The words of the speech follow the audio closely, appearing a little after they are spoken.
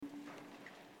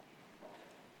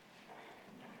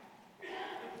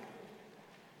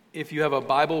If you have a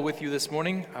Bible with you this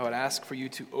morning, I would ask for you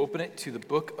to open it to the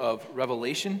book of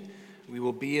Revelation. We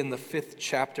will be in the 5th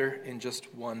chapter in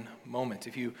just one moment.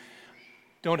 If you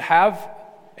don't have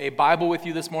a Bible with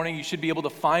you this morning, you should be able to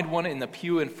find one in the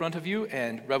pew in front of you,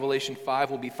 and Revelation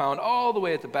 5 will be found all the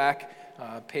way at the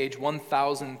back, page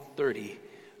 1030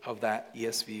 of that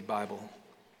ESV Bible.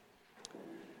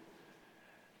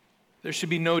 There should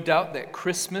be no doubt that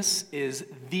Christmas is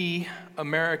the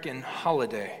American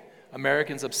holiday.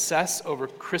 Americans obsess over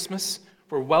Christmas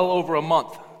for well over a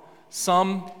month.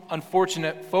 Some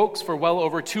unfortunate folks for well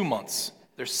over 2 months.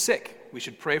 They're sick. We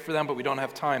should pray for them, but we don't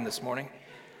have time this morning.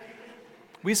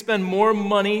 We spend more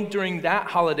money during that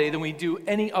holiday than we do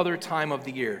any other time of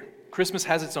the year. Christmas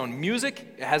has its own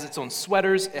music, it has its own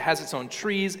sweaters, it has its own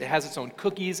trees, it has its own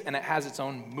cookies, and it has its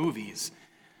own movies.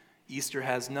 Easter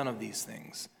has none of these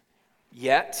things.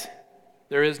 Yet,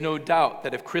 there is no doubt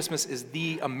that if Christmas is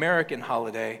the American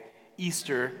holiday,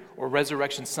 Easter or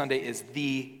Resurrection Sunday is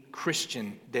the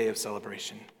Christian day of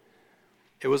celebration.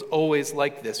 It was always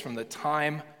like this from the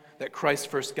time that Christ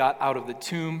first got out of the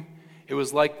tomb. It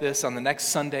was like this on the next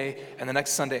Sunday and the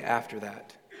next Sunday after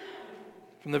that.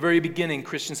 From the very beginning,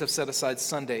 Christians have set aside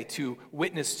Sunday to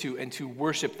witness to and to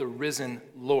worship the risen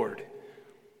Lord.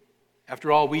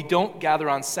 After all, we don't gather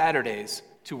on Saturdays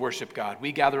to worship God.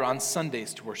 We gather on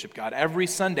Sundays to worship God. Every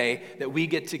Sunday that we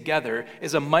get together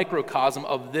is a microcosm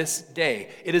of this day.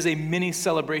 It is a mini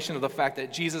celebration of the fact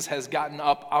that Jesus has gotten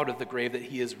up out of the grave, that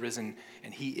he is risen,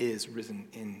 and he is risen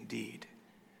indeed.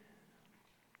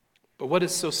 But what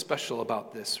is so special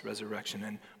about this resurrection,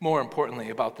 and more importantly,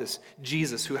 about this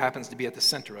Jesus who happens to be at the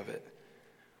center of it?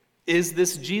 Is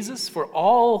this Jesus, for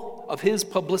all of his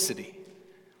publicity,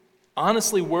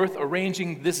 honestly worth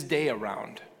arranging this day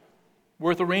around?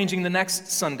 Worth arranging the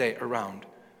next Sunday around?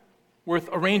 Worth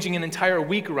arranging an entire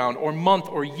week around, or month,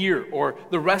 or year, or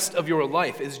the rest of your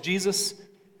life? Is Jesus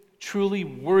truly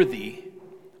worthy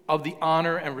of the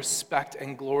honor and respect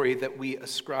and glory that we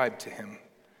ascribe to him?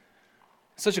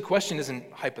 Such a question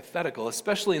isn't hypothetical,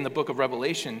 especially in the book of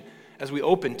Revelation as we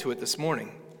open to it this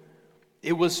morning.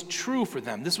 It was true for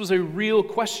them. This was a real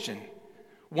question.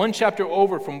 One chapter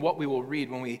over from what we will read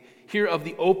when we hear of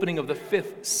the opening of the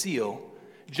 5th seal,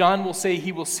 John will say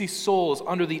he will see souls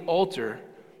under the altar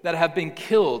that have been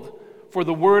killed for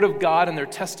the word of God and their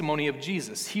testimony of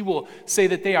Jesus. He will say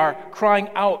that they are crying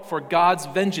out for God's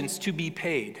vengeance to be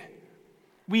paid.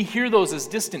 We hear those as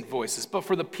distant voices, but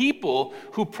for the people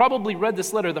who probably read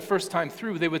this letter the first time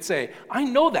through, they would say, I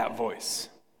know that voice.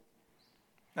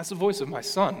 That's the voice of my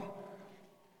son,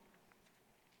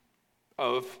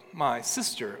 of my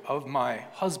sister, of my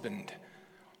husband.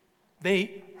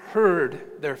 They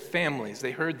heard their families,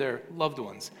 they heard their loved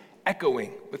ones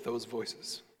echoing with those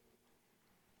voices.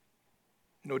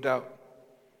 No doubt,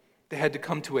 they had to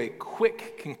come to a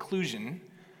quick conclusion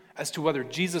as to whether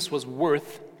Jesus was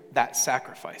worth that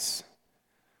sacrifice.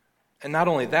 And not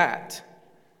only that,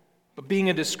 but being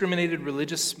a discriminated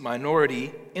religious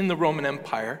minority in the Roman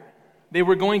Empire, they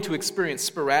were going to experience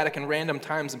sporadic and random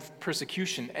times of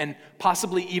persecution and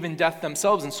possibly even death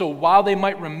themselves. And so while they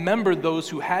might remember those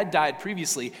who had died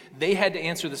previously, they had to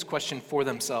answer this question for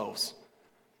themselves.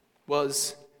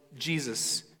 Was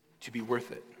Jesus to be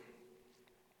worth it?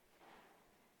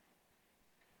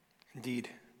 Indeed,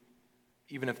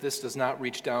 even if this does not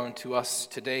reach down to us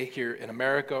today here in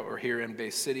America or here in Bay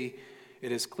City,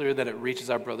 it is clear that it reaches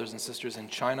our brothers and sisters in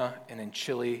China and in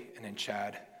Chile and in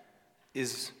Chad.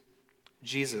 Is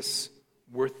Jesus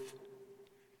worth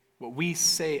what we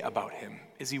say about him?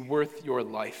 Is he worth your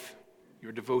life,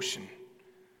 your devotion?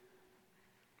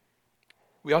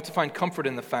 We ought to find comfort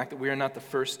in the fact that we are not the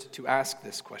first to ask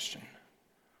this question.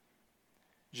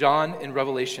 John in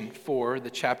Revelation 4, the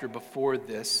chapter before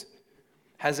this,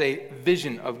 has a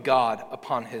vision of God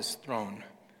upon his throne.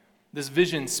 This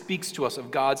vision speaks to us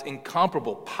of God's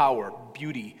incomparable power,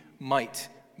 beauty, might,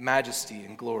 majesty,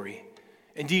 and glory.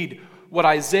 Indeed, what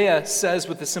Isaiah says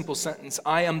with the simple sentence,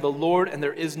 I am the Lord and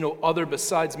there is no other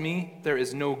besides me, there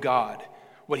is no God.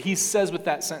 What he says with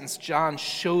that sentence, John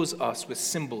shows us with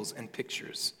symbols and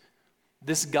pictures.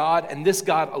 This God and this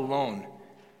God alone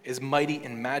is mighty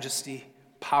in majesty,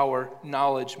 power,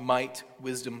 knowledge, might,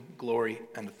 wisdom, glory,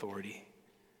 and authority.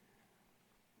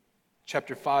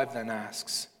 Chapter 5 then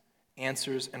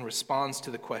answers and responds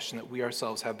to the question that we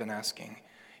ourselves have been asking.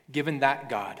 Given that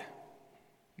God,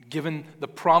 given the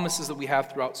promises that we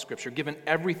have throughout Scripture, given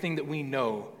everything that we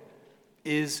know,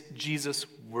 is Jesus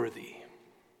worthy?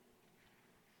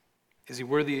 Is he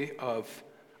worthy of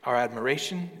our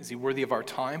admiration? Is he worthy of our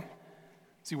time?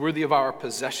 Is he worthy of our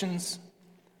possessions,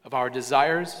 of our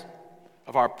desires,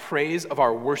 of our praise, of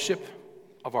our worship,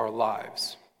 of our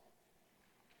lives?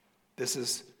 This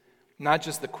is not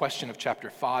just the question of chapter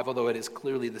 5, although it is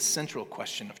clearly the central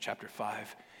question of chapter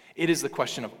 5. It is the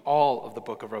question of all of the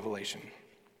book of Revelation.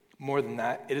 More than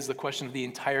that, it is the question of the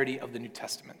entirety of the New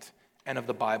Testament and of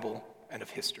the Bible and of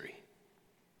history.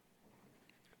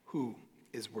 Who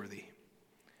is worthy?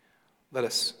 Let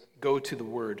us go to the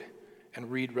Word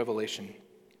and read Revelation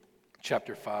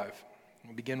chapter 5.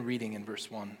 We'll begin reading in verse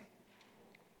 1.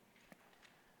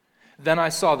 Then I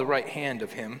saw the right hand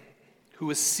of him who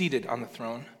was seated on the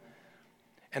throne,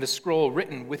 and a scroll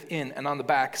written within and on the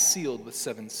back sealed with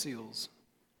 7 seals.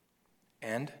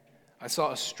 And I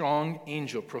saw a strong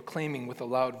angel proclaiming with a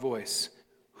loud voice,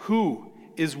 "Who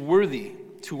is worthy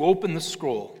to open the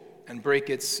scroll and break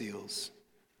its seals?"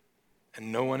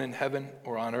 And no one in heaven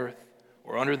or on earth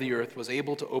or under the earth was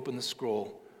able to open the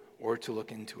scroll or to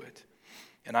look into it.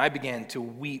 And I began to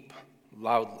weep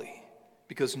loudly,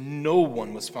 because no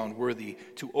one was found worthy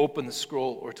to open the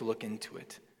scroll or to look into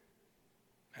it.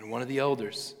 And one of the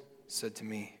elders said to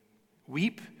me,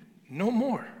 "Weep no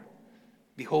more.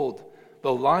 Behold,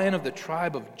 the Lion of the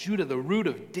tribe of Judah, the root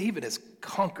of David, has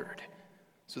conquered,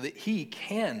 so that he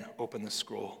can open the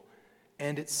scroll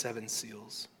and its 7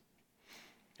 seals."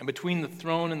 And between the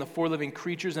throne and the 4 living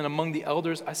creatures and among the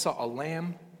elders, I saw a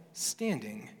lamb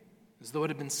standing as though it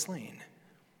had been slain,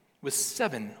 with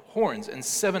 7 horns and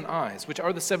 7 eyes, which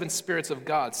are the 7 spirits of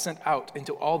God sent out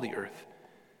into all the earth.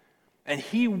 And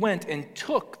he went and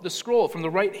took the scroll from the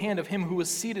right hand of him who was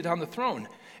seated on the throne.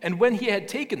 And when he had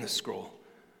taken the scroll,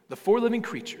 the 4 living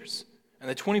creatures and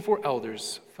the 24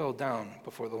 elders fell down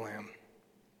before the Lamb,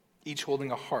 each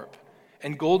holding a harp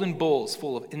and golden bowls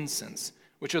full of incense,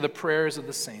 which are the prayers of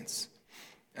the saints.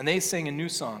 And they sang a new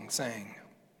song, saying,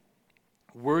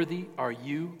 "Worthy are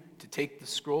you to take the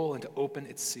scroll and to open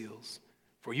its seals.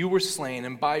 For you were slain,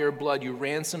 and by your blood you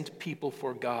ransomed people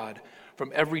for God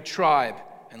from every tribe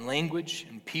and language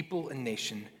and people and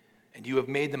nation, and you have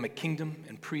made them a kingdom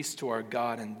and priests to our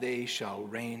God, and they shall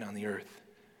reign on the earth."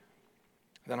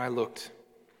 Then I looked,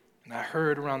 and I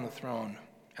heard around the throne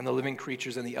and the living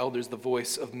creatures and the elders the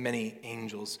voice of many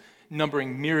angels,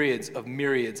 numbering myriads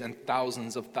and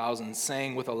thousands of thousands,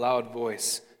 saying with a loud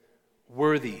voice,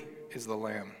 "Worthy is the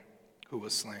Lamb who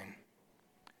was slain,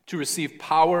 to receive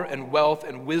power and wealth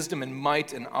and wisdom and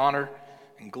might and honor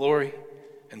and glory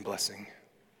and blessing."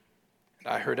 And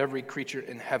I heard every creature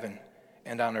in heaven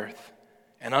and on earth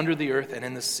and under the earth and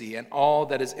in the sea and all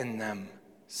that is in them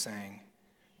saying,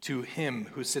 "To him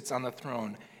who sits on the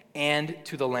throne and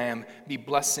to the Lamb be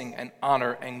blessing and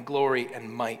honor and glory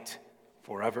and might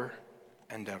forever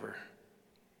and ever."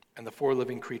 And the 4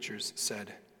 living creatures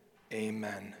said,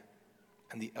 "Amen."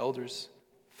 And the elders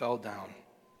fell down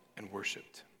and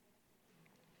worshiped.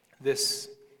 This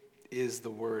is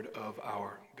the word of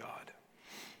our God.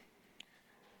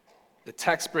 The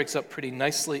text breaks up pretty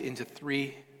nicely into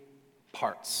 3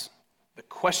 parts. The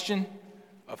question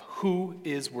of who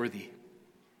is worthy.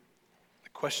 The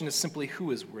question is simply, who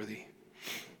is worthy?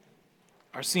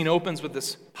 Our scene opens with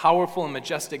this powerful and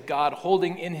majestic God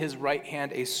holding in his right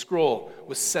hand a scroll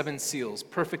with 7 seals,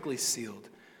 perfectly sealed.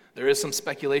 There is some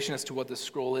speculation as to what this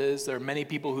scroll is. There are many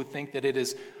people who think that it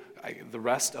is the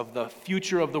rest of the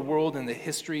future of the world and the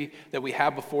history that we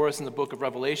have before us in the book of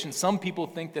Revelation. Some people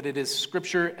think that it is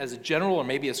Scripture as a general or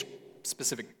maybe a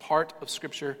specific part of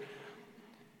Scripture.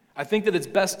 I think that it's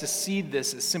best to see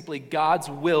this as simply God's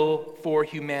will for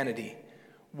humanity.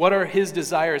 What are his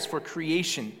desires for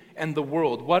creation and the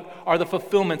world? What are the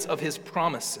fulfillments of his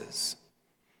promises?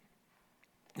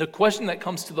 The question that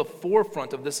comes to the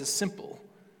forefront of this is simple.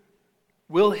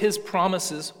 Will his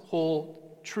promises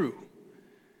hold true?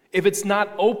 If it's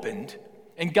not opened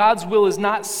and God's will is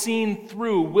not seen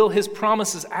through, will his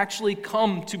promises actually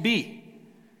come to be?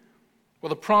 Well,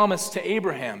 the promise to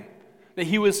Abraham that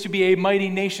he was to be a mighty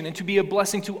nation and to be a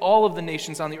blessing to all of the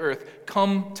nations on the earth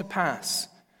come to pass?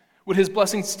 Would his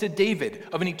blessings to David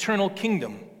of an eternal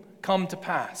kingdom come to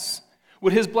pass?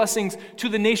 Would his blessings to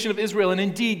the nation of Israel and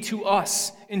indeed to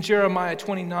us in Jeremiah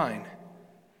 29?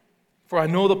 "For I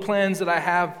know the plans that I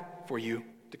have for you,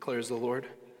 declares the Lord,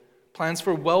 plans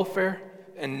for welfare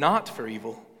and not for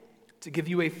evil, to give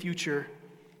you a future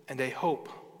and a hope."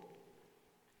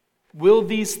 Will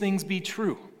these things be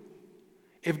true?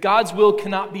 If God's will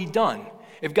cannot be done,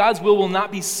 if God's will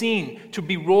not be seen to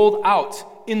be rolled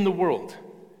out in the world,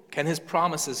 can his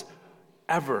promises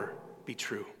ever be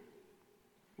true?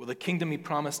 Will the kingdom he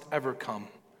promised ever come?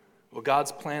 Will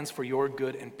God's plans for your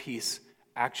good and peace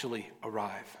actually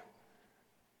arrive?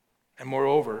 And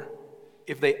moreover,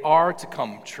 if they are to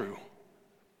come true,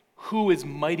 who is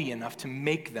mighty enough to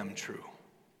make them true?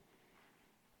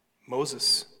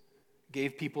 Moses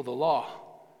gave people the law,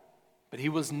 but he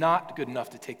was not good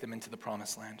enough to take them into the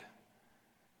promised land.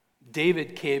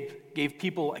 David gave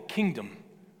people a kingdom,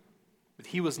 but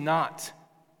he was not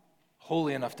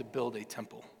holy enough to build a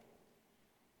temple.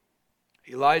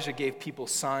 Elijah gave people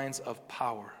signs of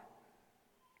power,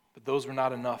 but those were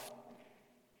not enough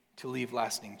to leave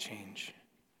lasting change.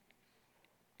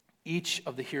 Each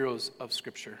of the heroes of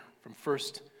Scripture, from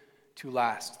first to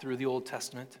last through the Old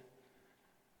Testament,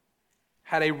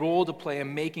 had a role to play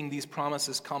in making these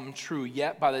promises come true.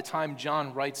 Yet by the time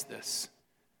John writes this,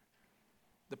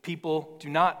 the people do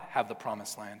not have the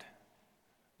promised land.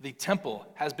 The temple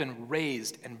has been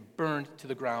razed and burned to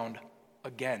the ground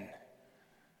again,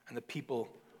 and the people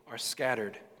are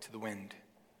scattered to the wind.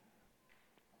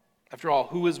 After all,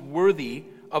 who is worthy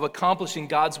of accomplishing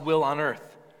God's will on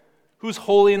earth? Who's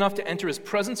holy enough to enter his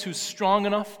presence? Who's strong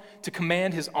enough to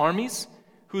command his armies?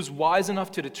 Who's wise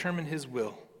enough to determine his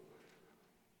will?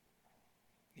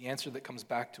 The answer that comes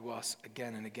back to us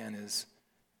again and again is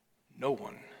no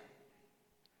one.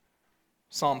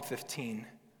 Psalm 15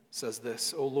 says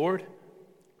this, O Lord,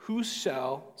 who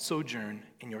shall sojourn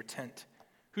in your tent?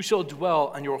 Who shall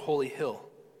dwell on your holy hill?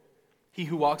 He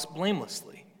who walks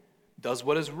blamelessly, does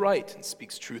what is right, and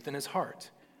speaks truth in his heart,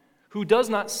 who does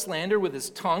not slander with his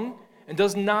tongue, and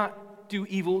does not do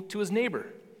evil to his neighbor,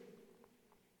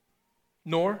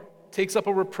 nor takes up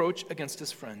a reproach against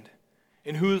his friend,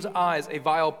 in whose eyes a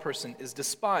vile person is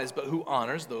despised, but who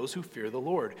honors those who fear the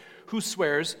Lord, who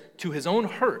swears to his own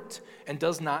hurt and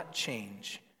does not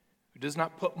change, who does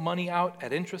not put money out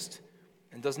at interest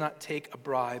and does not take a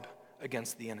bribe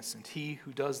against the innocent. He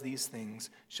who does these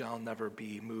things shall never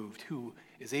be moved. Who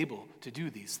is able to do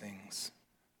these things?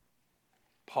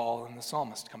 Paul and the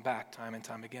psalmist come back time and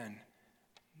time again.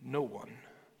 No one.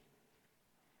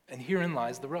 And herein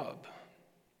lies the rub.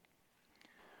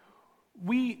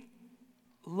 We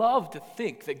love to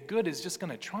think that good is just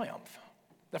going to triumph,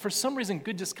 that for some reason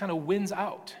good just kind of wins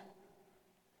out.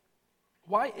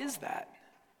 Why is that?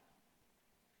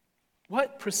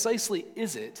 What precisely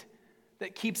is it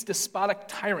that keeps despotic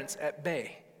tyrants at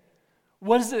bay?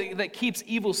 What is it that keeps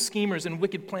evil schemers and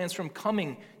wicked plans from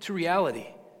coming to reality?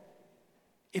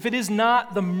 If it is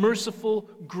not the merciful,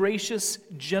 gracious,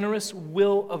 generous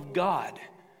will of God?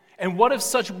 And what if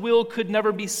such will could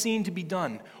never be seen to be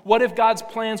done? What if God's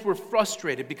plans were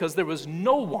frustrated because there was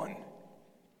no one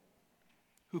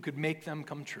who could make them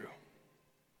come true?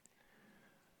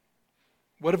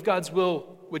 What if God's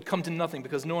will would come to nothing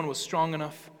because no one was strong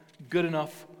enough, good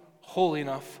enough, holy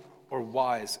enough, or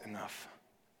wise enough?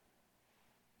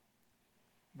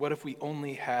 What if we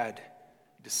only had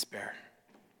despair?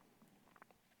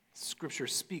 Scripture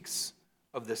speaks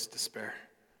of this despair,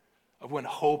 of when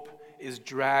hope is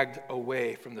dragged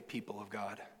away from the people of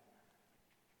God.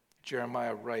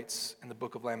 Jeremiah writes in the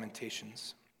book of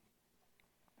Lamentations,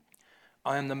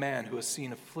 I am the man who has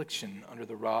seen affliction under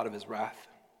the rod of his wrath.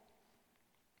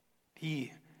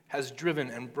 He has driven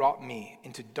and brought me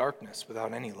into darkness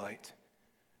without any light.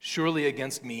 Surely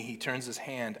against me he turns his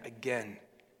hand again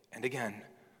and again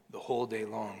the whole day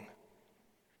long.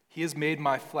 He has made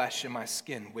my flesh and my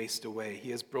skin waste away.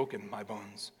 He has broken my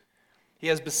bones. He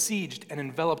has besieged and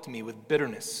enveloped me with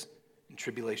bitterness and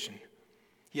tribulation.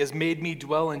 He has made me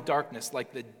dwell in darkness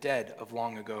like the dead of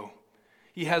long ago.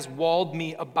 He has walled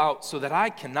me about so that I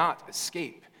cannot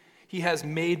escape. He has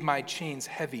made my chains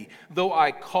heavy. Though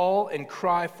I call and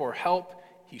cry for help,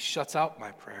 he shuts out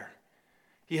my prayer.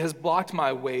 He has blocked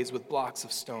my ways with blocks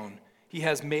of stone. He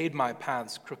has made my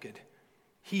paths crooked.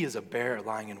 He is a bear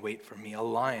lying in wait for me, a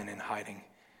lion in hiding.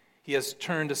 He has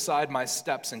turned aside my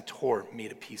steps and tore me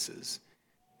to pieces.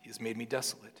 He has made me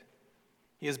desolate.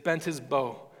 He has bent his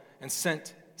bow and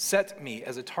set me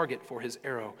as a target for his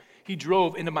arrow. He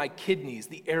drove into my kidneys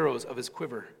the arrows of his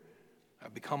quiver.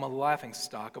 I've become a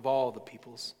laughingstock of all the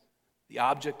peoples, the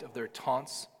object of their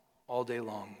taunts all day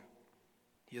long.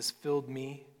 He has filled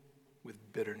me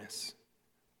with bitterness.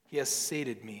 He has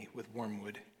sated me with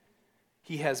wormwood.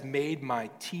 He has made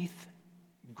my teeth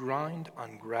grind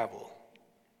on gravel.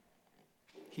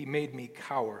 He made me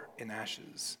cower in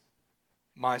ashes.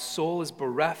 My soul is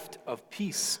bereft of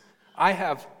peace. I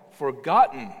have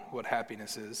forgotten what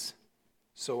happiness is.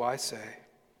 So I say,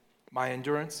 my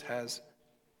endurance has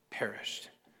perished.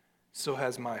 So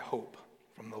has my hope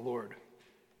from the Lord.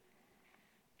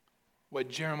 What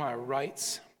Jeremiah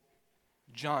writes,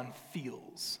 John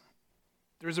feels.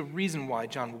 There's a reason why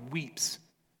John weeps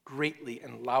greatly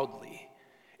and loudly.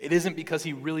 It isn't because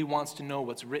he really wants to know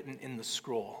what's written in the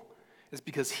scroll. It's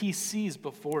because he sees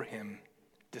before him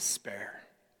despair.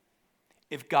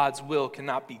 If God's will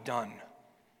cannot be done,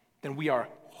 then we are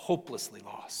hopelessly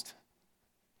lost.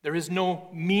 There is no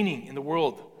meaning in the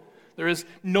world. There is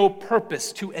no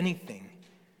purpose to anything.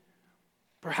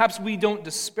 Perhaps we don't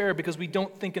despair because we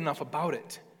don't think enough about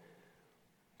it,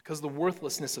 because the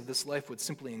worthlessness of this life would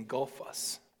simply engulf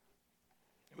us.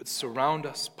 It would surround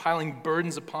us, piling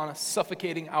burdens upon us,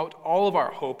 suffocating out all of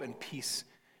our hope and peace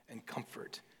and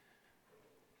comfort.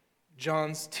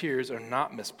 John's tears are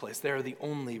not misplaced. They are the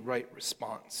only right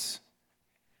response.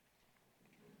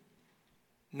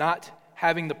 Not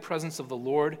having the presence of the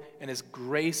Lord and His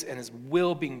grace and His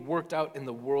will being worked out in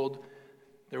the world,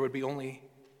 there would be only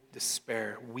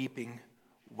despair, weeping,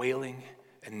 wailing,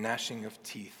 and gnashing of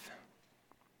teeth.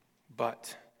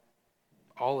 But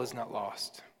all is not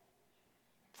lost,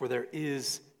 for there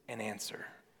is an answer.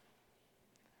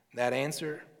 That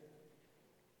answer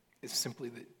is simply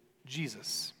that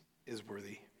Jesus is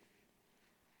worthy.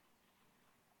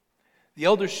 The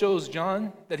elder shows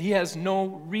John that he has no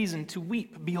reason to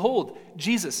weep. Behold,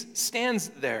 Jesus stands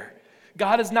there.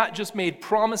 God has not just made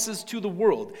promises to the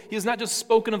world. He has not just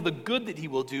spoken of the good that He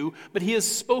will do, but He has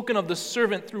spoken of the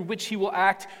servant through which He will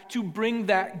act to bring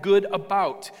that good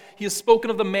about. He has spoken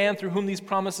of the man through whom these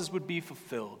promises would be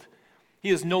fulfilled. He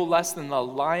is no less than the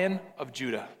Lion of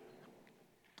Judah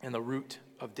and the Root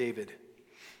of David.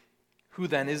 Who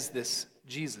then is this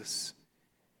Jesus?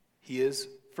 He is,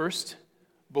 first,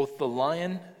 both the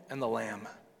Lion and the Lamb.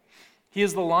 He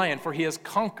is the Lion, for He has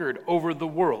conquered over the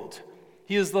world.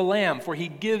 He is the Lamb, for He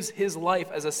gives His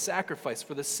life as a sacrifice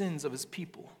for the sins of His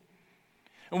people.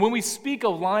 And when we speak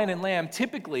of Lion and Lamb,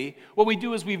 typically what we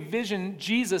do is we vision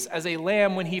Jesus as a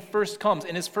lamb when He first comes,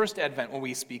 in His first advent, when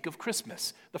we speak of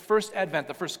Christmas. The first advent,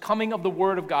 the first coming of the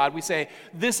Word of God, we say,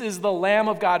 this is the Lamb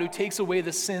of God who takes away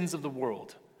the sins of the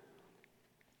world.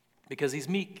 Because He's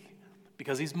meek,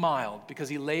 because He's mild, because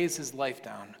He lays His life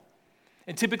down.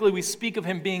 And typically we speak of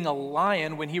Him being a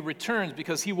lion when He returns,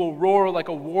 because He will roar like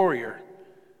a warrior.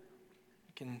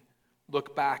 You can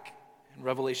look back in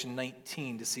Revelation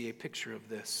 19 to see a picture of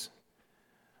this.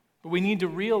 But we need to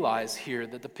realize here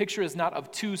that the picture is not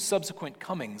of two subsequent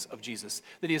comings of Jesus,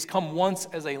 that He has come once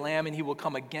as a lamb and He will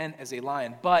come again as a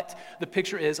lion, but the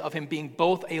picture is of Him being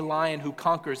both a lion who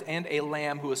conquers and a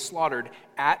lamb who is slaughtered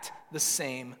at the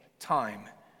same time.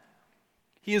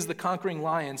 He is the conquering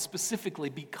lion specifically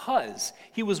because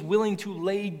He was willing to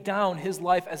lay down His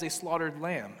life as a slaughtered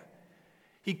lamb.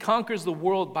 He conquers the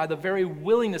world by the very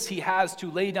willingness He has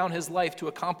to lay down His life to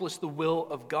accomplish the will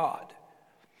of God.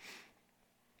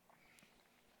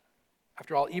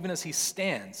 After all, even as He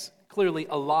stands clearly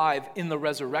alive in the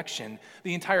resurrection,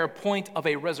 the entire point of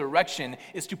a resurrection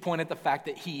is to point at the fact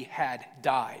that He had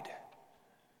died.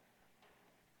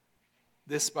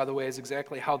 This, by the way, is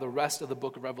exactly how the rest of the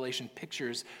book of Revelation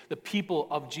pictures the people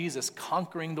of Jesus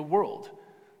conquering the world.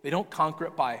 They don't conquer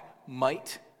it by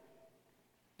might.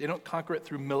 They don't conquer it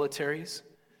through militaries.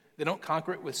 They don't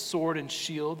conquer it with sword and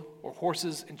shield or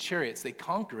horses and chariots. They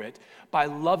conquer it by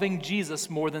loving Jesus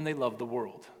more than they love the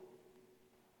world.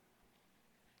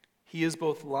 He is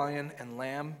both lion and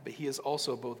lamb, but He is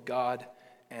also both God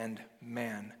and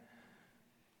man.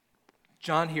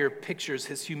 John here pictures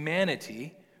His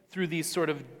humanity through these sort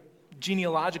of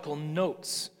genealogical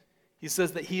notes. He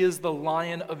says that He is the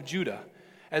Lion of Judah.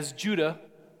 As Judah,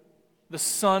 the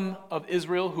son of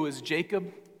Israel, who is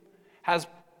Jacob, has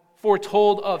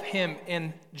foretold of Him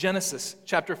in Genesis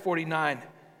chapter 49,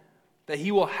 that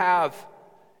He will have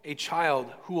a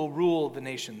child who will rule the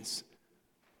nations.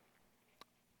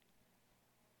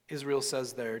 Israel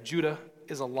says there, Judah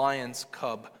is a lion's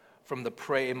cub. From the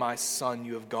prey, my son,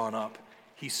 you have gone up.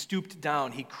 He stooped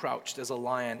down, He crouched as a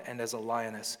lion and as a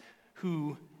lioness.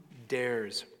 Who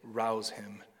dares rouse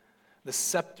Him? The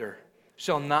scepter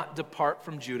shall not depart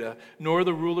from Judah, nor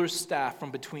the ruler's staff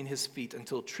from between His feet,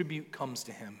 until tribute comes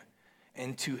to Him.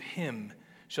 And to Him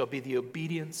shall be the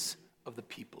obedience of the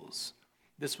peoples.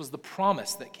 This was the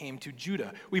promise that came to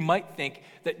Judah. We might think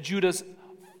that Judah's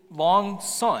long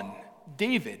son,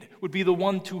 David, would be the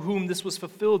one to whom this was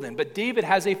fulfilled in. But David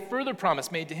has a further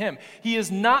promise made to him. He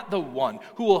is not the one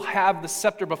who will have the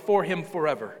scepter before him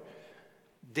forever.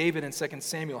 David in 2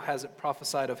 Samuel has it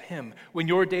prophesied of him. When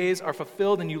your days are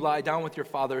fulfilled and you lie down with your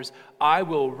fathers, I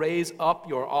will raise up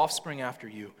your offspring after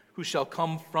you, who shall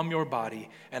come from your body,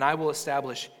 and I will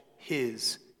establish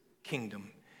His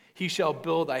kingdom. He shall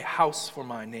build a house for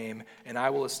my name, and I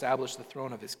will establish the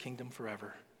throne of His kingdom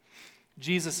forever.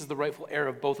 Jesus is the rightful heir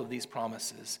of both of these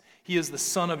promises. He is the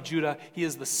son of Judah. He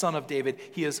is the son of David.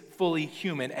 He is fully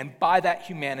human. And by that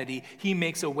humanity, He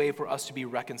makes a way for us to be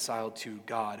reconciled to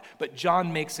God. But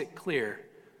John makes it clear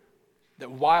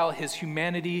that while His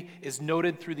humanity is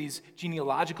noted through these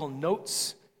genealogical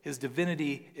notes, His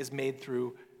divinity is made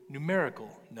through numerical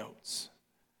notes.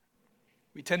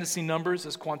 We tend to see numbers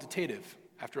as quantitative,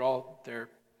 After all, they're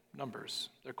numbers,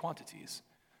 they're quantities.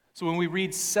 So when we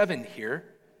read 7 here,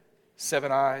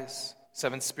 7 eyes,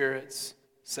 7 spirits,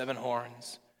 7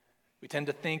 horns, we tend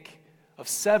to think of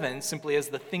 7 simply as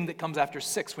the thing that comes after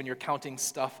 6 when you're counting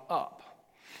stuff up.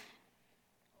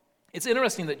 It's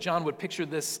interesting that John would picture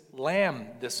this lamb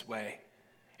this way.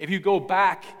 If you go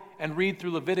back and read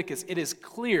through Leviticus, it is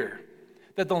clear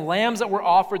that the lambs that were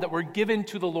offered, that were given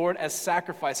to the Lord as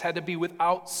sacrifice, had to be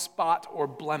without spot or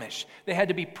blemish. They had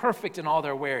to be perfect in all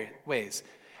their ways.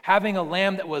 Having a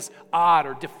lamb that was odd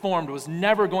or deformed was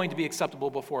never going to be acceptable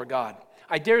before God.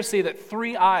 I dare say that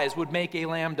 3 eyes would make a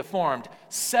lamb deformed.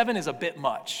 7 is a bit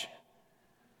much.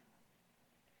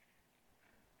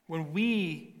 When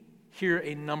we hear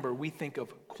a number, we think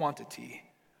of quantity,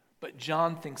 but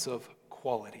John thinks of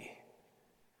quality.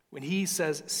 When he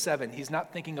says 7, he's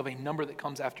not thinking of a number that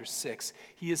comes after 6.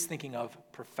 He is thinking of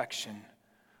perfection,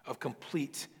 of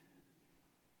complete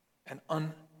and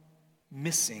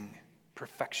unmissing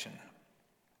perfection.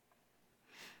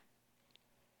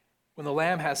 When the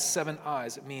Lamb has 7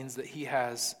 eyes, it means that he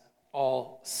has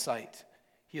all sight.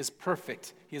 He is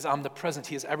perfect. He is omnipresent.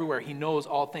 He is everywhere. He knows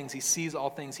all things. He sees all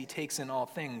things. He takes in all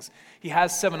things. He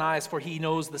has 7 eyes, for he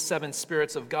knows the 7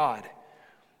 spirits of God.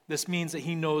 This means that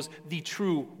he knows the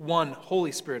true one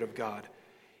Holy Spirit of God.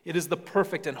 It is the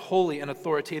perfect and holy and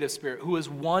authoritative Spirit who is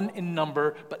 1 in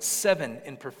number but 7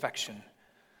 in perfection.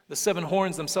 The 7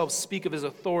 horns themselves speak of his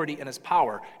authority and his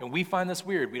power, and we find this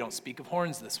weird. We don't speak of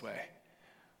horns this way.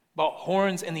 But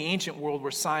horns in the ancient world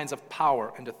were signs of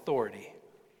power and authority.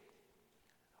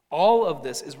 All of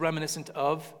this is reminiscent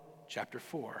of chapter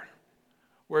 4,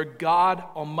 where God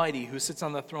Almighty, who sits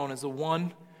on the throne, is the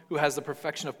one who has the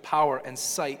perfection of power and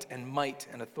sight and might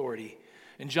and authority.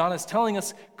 And John is telling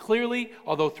us clearly,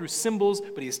 although through symbols,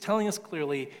 but he is telling us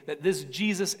clearly that this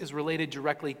Jesus is related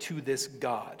directly to this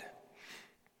God.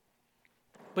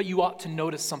 But you ought to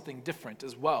notice something different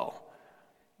as well,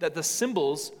 that the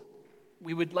symbols,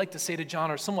 we would like to say to John,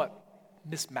 are somewhat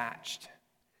mismatched.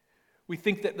 We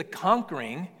think that the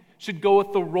conquering should go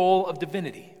with the role of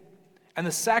divinity, and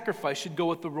the sacrifice should go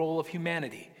with the role of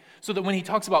humanity. So that when he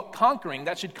talks about conquering,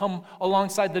 that should come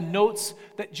alongside the notes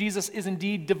that Jesus is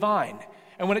indeed divine.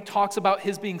 And when it talks about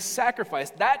his being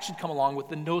sacrificed, that should come along with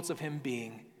the notes of him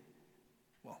being,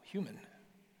 human.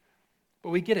 But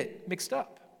we get it mixed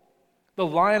up. The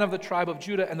Lion of the tribe of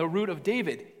Judah and the Root of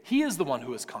David, he is the one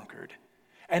who is conquered.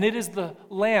 And it is the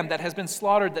lamb that has been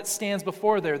slaughtered that stands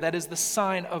before there that is the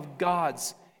sign of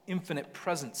God's infinite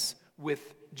presence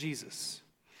with Jesus.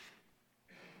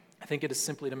 I think it is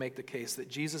simply to make the case that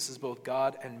Jesus is both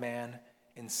God and man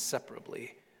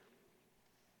inseparably.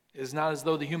 It is not as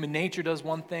though the human nature does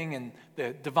one thing and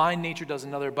the divine nature does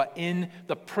another, but in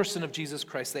the person of Jesus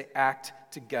Christ, they act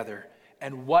together.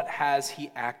 And what has he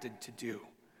acted to do?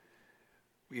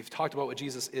 We've talked about what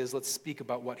Jesus is. Let's speak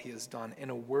about what he has done.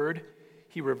 In a word,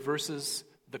 he reverses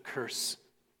the curse.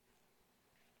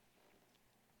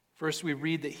 First, we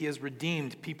read that he has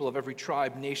redeemed people of every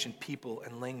tribe, nation, people,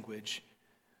 and language.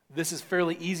 This is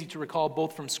fairly easy to recall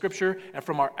both from Scripture and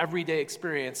from our everyday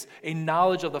experience, a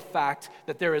knowledge of the fact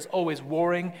that there is always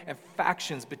warring and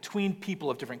factions between people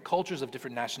of different cultures, of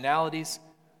different nationalities,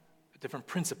 different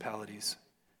principalities.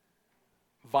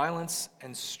 Violence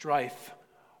and strife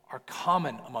are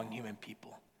common among human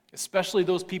people, especially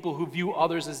those people who view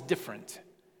others as different.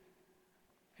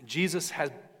 And Jesus has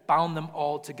bound them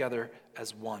all together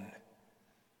as one.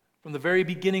 From the very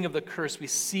beginning of the curse, we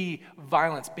see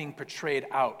violence being portrayed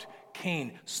out.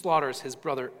 Cain slaughters his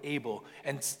brother Abel,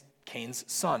 and Cain's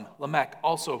son, Lamech,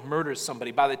 also murders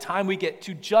somebody. By the time we get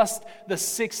to just the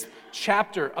 6th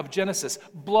chapter of Genesis,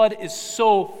 blood is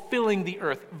so filling the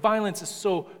earth, violence is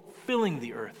so filling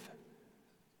the earth,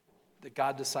 that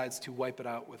God decides to wipe it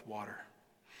out with water.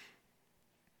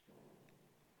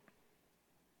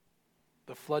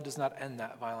 The flood does not end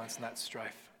that violence and that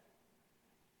strife.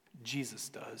 Jesus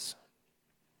does.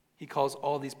 He calls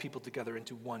all these people together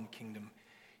into one kingdom.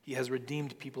 He has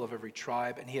redeemed people of every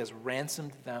tribe, and he has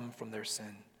ransomed them from their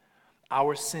sin.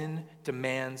 Our sin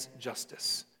demands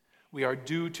justice. We are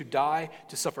due to die,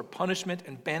 to suffer punishment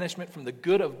and banishment from the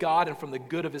good of God and from the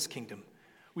good of his kingdom.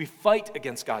 We fight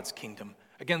against God's kingdom,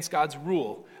 against God's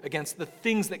rule, against the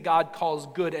things that God calls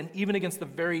good, and even against the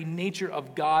very nature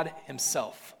of God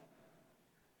himself.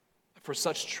 For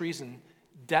such treason,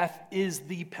 death is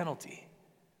the penalty.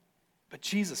 But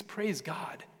Jesus, praise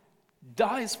God,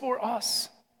 dies for us.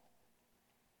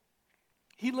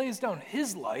 He lays down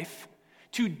his life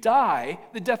to die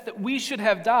the death that we should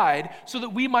have died so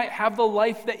that we might have the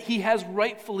life that he has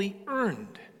rightfully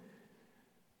earned.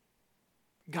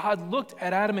 God looked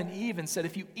at Adam and Eve and said,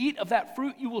 if you eat of that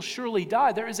fruit, you will surely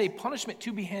die. There is a punishment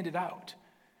to be handed out.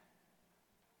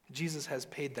 Jesus has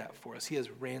paid that for us. He has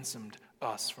ransomed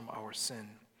us from our sin.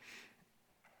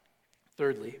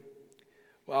 Thirdly,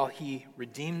 while he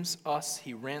redeems us,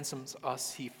 he ransoms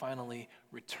us, he finally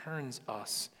returns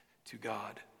us to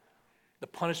God. The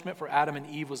punishment for Adam and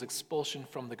Eve was expulsion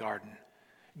from the garden.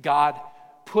 God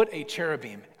put a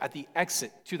cherubim at the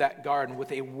exit to that garden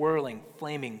with a whirling,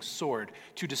 flaming sword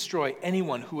to destroy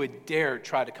anyone who would dare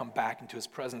try to come back into his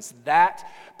presence.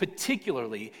 That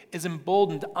particularly is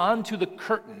emboldened onto the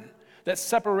curtain that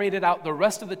separated out the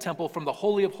rest of the temple from the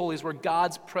Holy of Holies where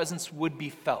God's presence would be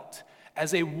felt.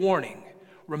 As a warning,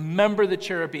 remember the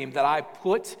cherubim that I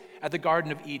put at the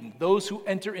Garden of Eden. Those who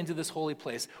enter into this holy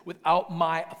place without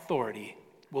my authority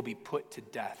will be put to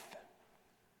death.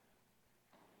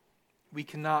 We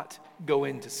cannot go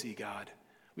in to see God.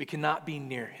 We cannot be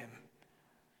near him.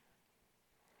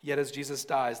 Yet as Jesus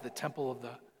dies, the temple of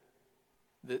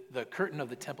the curtain of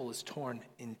the temple is torn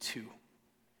in two,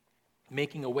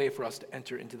 making a way for us to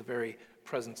enter into the very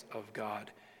presence of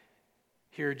God.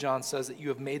 Here John says that you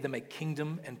have made them a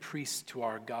kingdom and priests to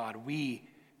our God. We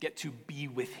get to be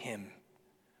with him.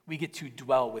 We get to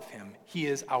dwell with him. He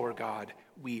is our God.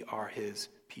 We are his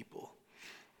people.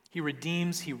 He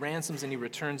redeems, he ransoms, and he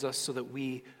returns us so that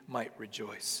we might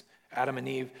rejoice. Adam and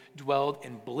Eve dwelled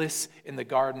in bliss in the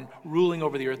garden, ruling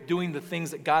over the earth, doing the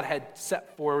things that God had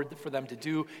set forward for them to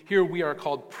do. Here we are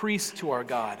called priests to our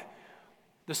God.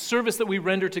 The service that we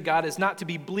render to God is not to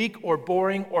be bleak or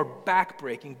boring or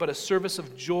backbreaking, but a service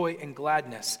of joy and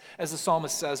gladness. As the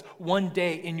psalmist says, one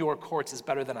day in your courts is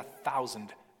better than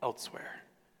 1,000 elsewhere.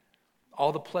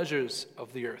 All the pleasures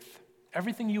of the earth,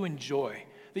 everything you enjoy,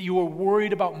 that you are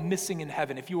worried about missing in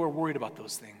heaven, if you are worried about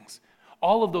those things,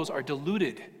 all of those are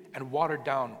diluted and watered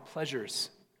down pleasures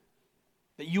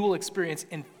that you will experience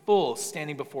in full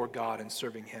standing before God and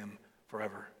serving him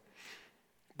forever.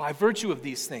 By virtue of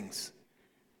these things,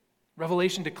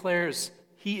 Revelation declares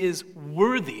he is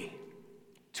worthy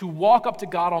to walk up to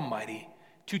God Almighty,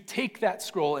 to take that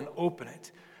scroll and open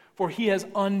it, for he has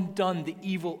undone the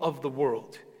evil of the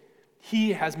world.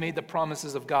 He has made the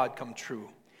promises of God come true.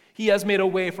 He has made a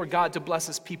way for God to bless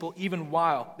his people even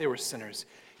while they were sinners.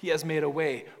 He has made a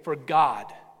way for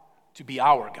God to be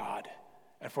our God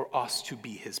and for us to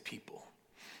be his people.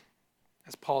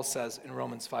 As Paul says in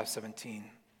Romans 5:17,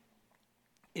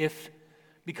 if,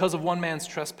 because of one man's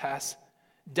trespass,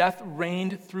 death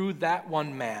reigned through that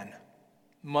one man,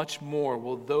 much more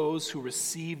will those who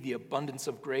receive the abundance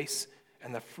of grace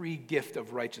and the free gift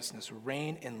of righteousness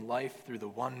reign in life through the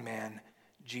one man,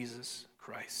 Jesus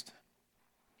Christ.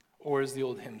 Or as the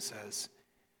old hymn says,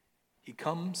 he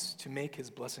comes to make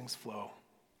his blessings flow,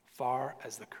 far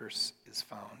as the curse is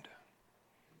found.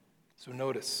 So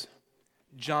notice,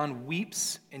 John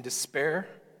weeps in despair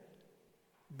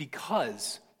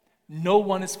because no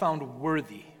one is found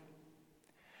worthy.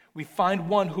 We find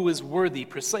one who is worthy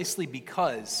precisely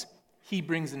because he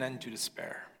brings an end to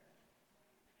despair.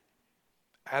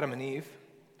 Adam and Eve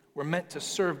were meant to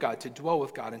serve God, to dwell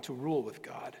with God, and to rule with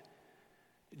God.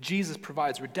 Jesus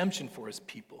provides redemption for his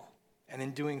people, and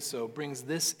in doing so brings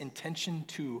this intention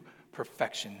to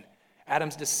perfection.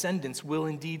 Adam's descendants will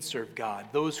indeed serve God.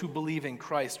 Those who believe in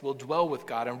Christ will dwell with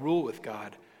God and rule with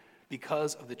God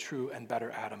because of the true and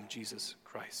better Adam, Jesus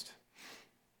Christ.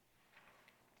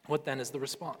 What then is the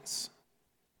response?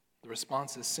 The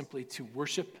response is simply to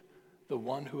worship the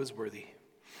one who is worthy.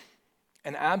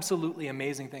 An absolutely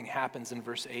amazing thing happens in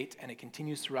verse 8, and it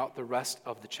continues throughout the rest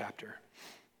of the chapter.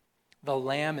 The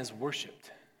Lamb is worshiped.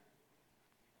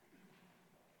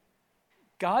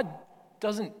 God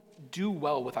doesn't do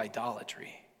well with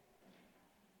idolatry.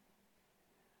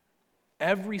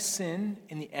 Every sin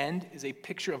in the end is a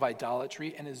picture of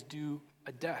idolatry and is due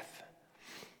a death.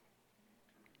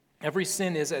 Every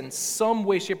sin is in some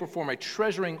way, shape, or form a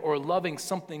treasuring or loving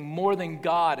something more than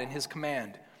God and his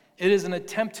command. It is an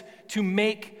attempt to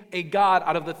make a God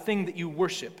out of the thing that you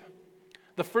worship.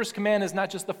 The first command is not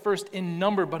just the first in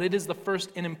number, but it is the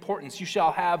first in importance. You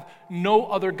shall have no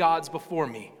other gods before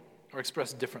me, or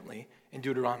expressed differently in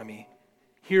Deuteronomy.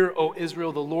 Hear, O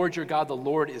Israel, the Lord your God, the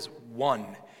Lord is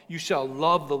one. You shall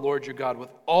love the Lord your God with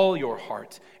all your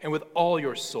heart, and with all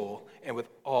your soul, and with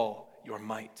all your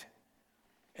might.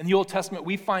 In the Old Testament,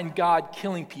 we find God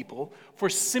killing people for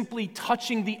simply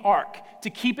touching the ark to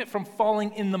keep it from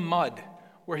falling in the mud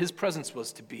where his presence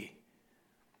was to be,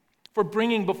 for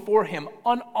bringing before him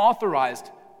unauthorized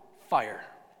fire,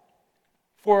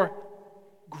 for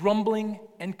grumbling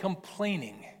and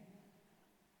complaining.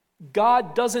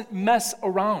 God doesn't mess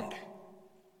around.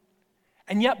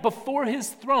 And yet before his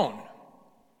throne,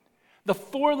 The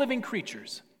 4 living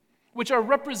creatures, which are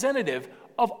representative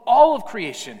of all of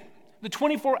creation. The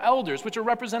 24 elders, which are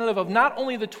representative of not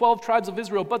only the 12 tribes of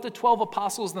Israel, but the 12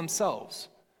 apostles themselves.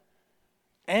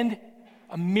 And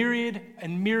a myriad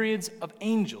and myriads of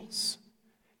angels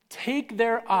take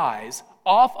their eyes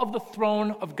off of the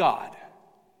throne of God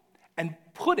and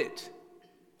put it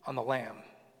on the Lamb.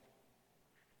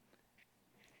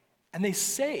 And they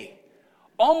say,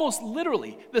 almost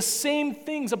literally, the same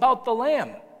things about the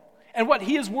Lamb and what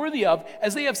he is worthy of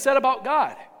as they have said about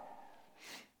God.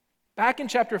 Back in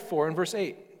chapter 4 and verse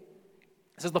 8,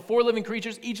 it says, the 4 living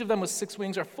creatures, each of them with 6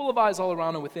 wings, are full of eyes all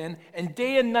around and within, and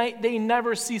day and night they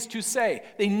never cease to say.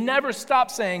 They never stop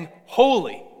saying,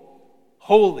 holy,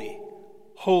 holy,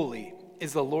 holy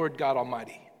is the Lord God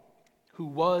Almighty, who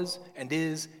was and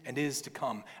is to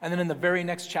come. And then in the very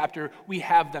next chapter, we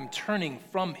have them turning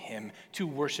from him to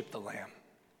worship the Lamb.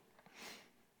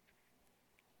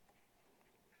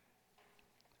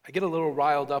 I get a little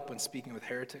riled up when speaking with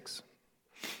heretics.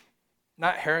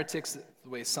 Not heretics the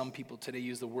way some people today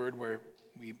use the word, where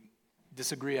we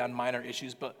disagree on minor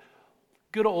issues, but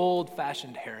good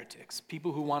old-fashioned heretics,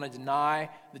 people who want to deny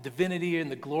the divinity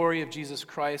and the glory of Jesus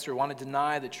Christ or want to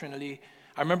deny the Trinity.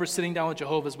 I remember sitting down with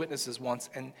Jehovah's Witnesses once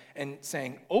and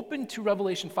saying, open to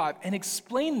Revelation 5 and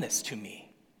explain this to me.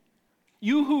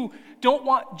 You who don't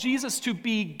want Jesus to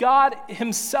be God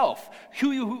himself,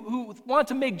 who want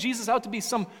to make Jesus out to be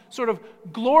some sort of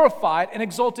glorified and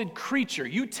exalted creature,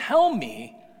 you tell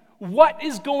me what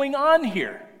is going on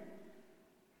here.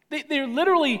 They're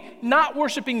literally not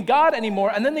worshiping God anymore,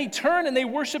 and then they turn and they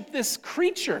worship this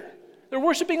creature. They're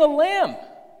worshiping a lamb.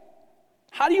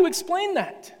 How do you explain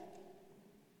that?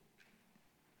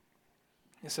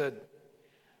 He said,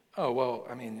 oh, well,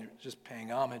 I mean, they're just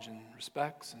paying homage and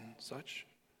respects and such.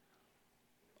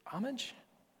 Homage?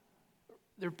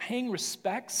 They're paying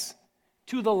respects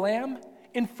to the Lamb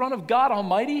in front of God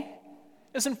Almighty?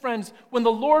 Listen, friends, when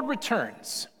the Lord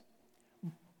returns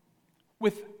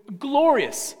with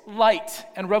glorious light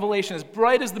and revelation as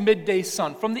bright as the midday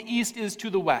sun, from the east is to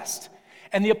the west,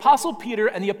 and the Apostle Peter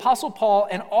and the Apostle Paul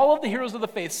and all of the heroes of the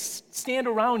faith stand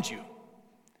around you,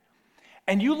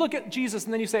 and you look at Jesus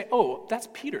and then you say, oh, that's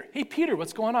Peter. Hey, Peter,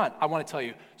 what's going on? I want to tell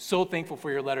you, so thankful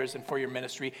for your letters and for your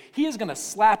ministry. He is going to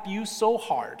slap you so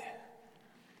hard.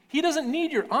 He doesn't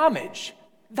need your homage.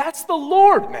 That's the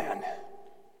Lord, man.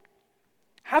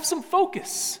 Have some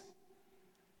focus.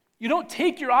 You don't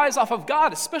take your eyes off of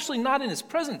God, especially not in his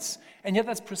presence. And yet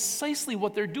that's precisely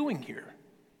what they're doing here.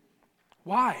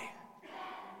 Why?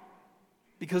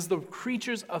 Because the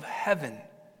creatures of heaven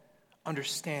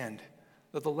understand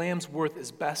that the Lamb's worth is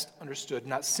best understood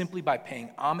not simply by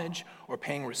paying homage or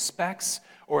paying respects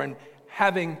or in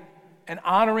having an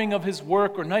honoring of his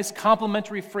work or nice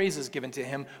complimentary phrases given to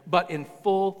him, but in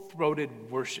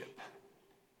full-throated worship.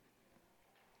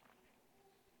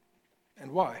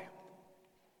 And why?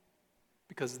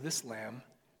 Because this Lamb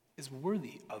is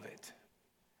worthy of it,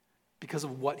 because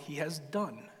of what he has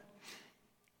done.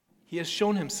 He has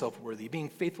shown himself worthy, being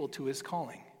faithful to his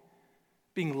calling,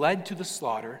 being led to the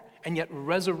slaughter, and yet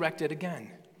resurrected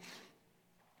again.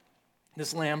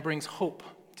 This Lamb brings hope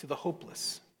to the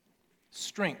hopeless,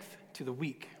 strength to the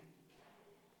weak,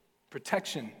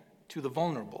 protection to the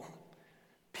vulnerable,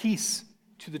 peace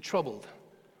to the troubled,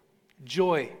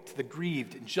 joy to the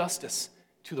grieved, and justice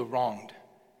to the wronged.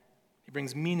 He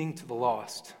brings meaning to the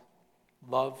lost,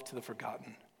 love to the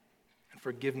forgotten, and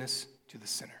forgiveness to the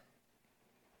sinner.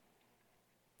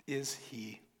 Is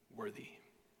he worthy?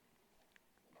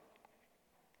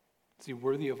 Is he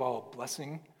worthy of all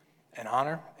blessing and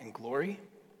honor and glory?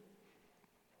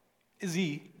 Is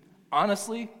he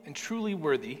honestly and truly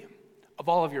worthy of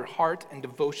all of your heart and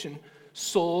devotion,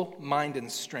 soul, mind,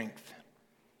 and strength?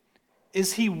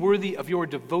 Is he worthy of your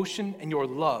devotion and your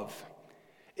love?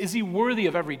 Is he worthy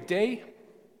of every day,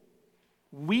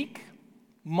 week,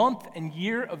 month, and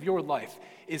year of your life?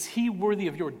 Is he worthy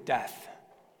of your death?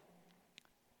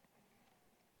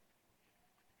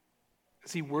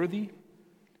 Is he worthy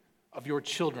of your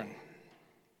children,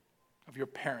 of your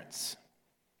parents,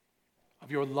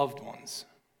 of your loved ones?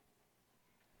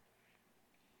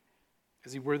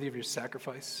 Is he worthy of your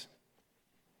sacrifice,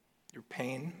 your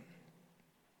pain,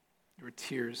 your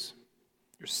tears,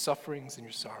 your sufferings, and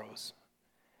your sorrows?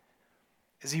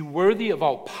 Is he worthy of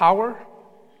all power,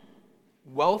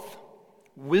 wealth,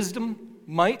 wisdom,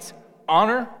 might,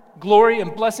 honor, glory,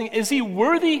 and blessing? Is he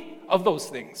worthy of those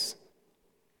things?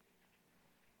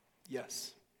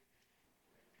 Yes.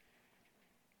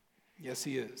 Yes,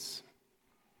 he is.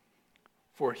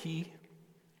 For he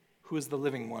who is the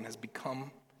living one has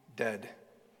become dead,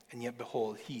 and yet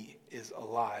behold, he is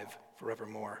alive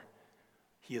forevermore.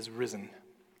 He is risen.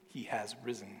 He has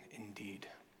risen indeed.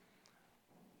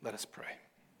 Let us pray.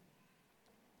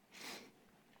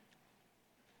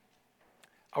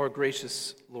 Our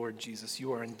gracious Lord Jesus,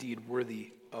 you are indeed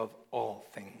worthy of all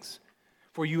things,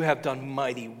 for you have done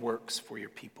mighty works for your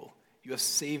people. You have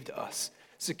saved us,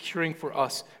 securing for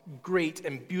us great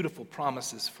and beautiful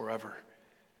promises forever.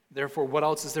 Therefore, what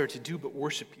else is there to do but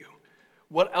worship you?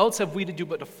 What else have we to do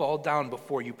but to fall down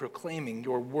before you, proclaiming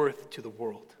your worth to the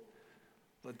world?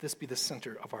 Let this be the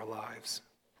center of our lives,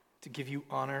 to give you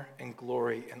honor and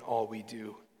glory in all we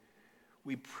do.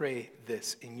 We pray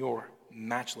this in your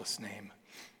matchless name,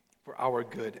 for our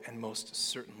good and most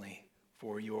certainly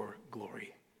for your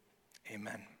glory.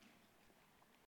 Amen.